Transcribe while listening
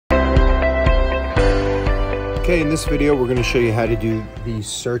Okay, in this video we're going to show you how to do the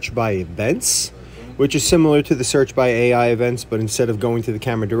search by events, which is similar to the search by AI events, but instead of going to the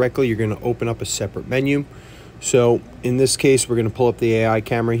camera directly, you're going to open up a separate menu. So in this case, we're going to pull up the AI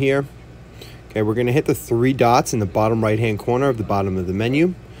camera here. Okay, we're going to hit the three dots in the bottom right hand corner of the bottom of the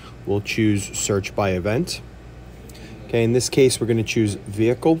menu. We'll choose search by event. Okay, in this case we're going to choose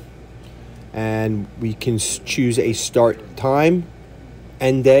vehicle, and we can choose a start time,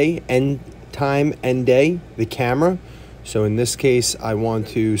 end day, end time, end day, the camera. So in this case I want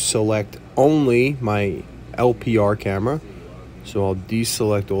to select only my LPR camera, so I'll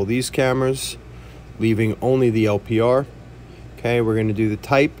deselect all these cameras, leaving only the LPR. Okay, we're going to do the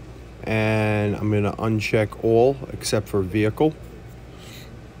type, and I'm going to uncheck all except for vehicle.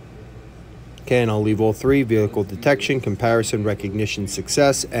 Okay, and I'll leave all three: vehicle detection, comparison, recognition,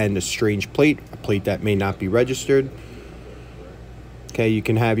 success, and a strange plate, a plate that may not be registered. Okay, you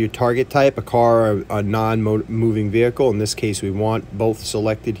can have your target type, a car or a non-moving vehicle. In this case, we want both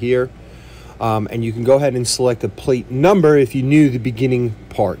selected here. And you can go ahead and select a plate number if you knew the beginning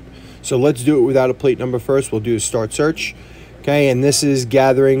part. So let's do it without a plate number first. We'll do a start search. Okay, and this is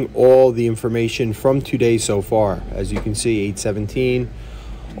gathering all the information from today so far. As you can see, 8:17,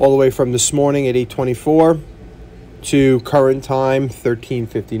 all the way from this morning at 8:24 to current time,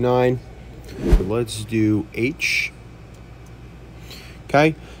 13:59. So let's do H.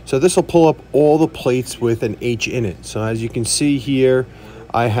 Okay, so this will pull up all the plates with an H in it. So as you can see here,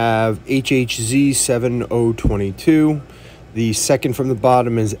 I have HHZ 7022. The second from the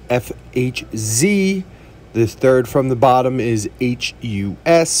bottom is FHZ. The third from the bottom is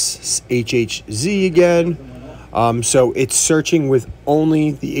HUS, HHZ again. So it's searching with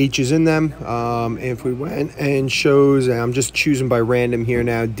only the H's in them. If we went and shows, I'm just choosing by random here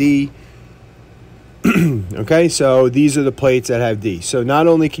now, D. Okay, so these are the plates that have D. So not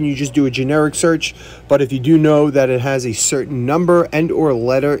only can you just do a generic search, but if you do know that it has a certain number and or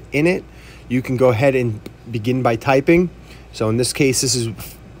letter in it, you can go ahead and begin by typing. So in this case, this is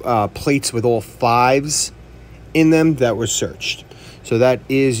plates with all 5s in them that were searched. So that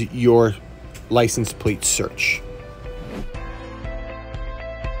is your license plate search.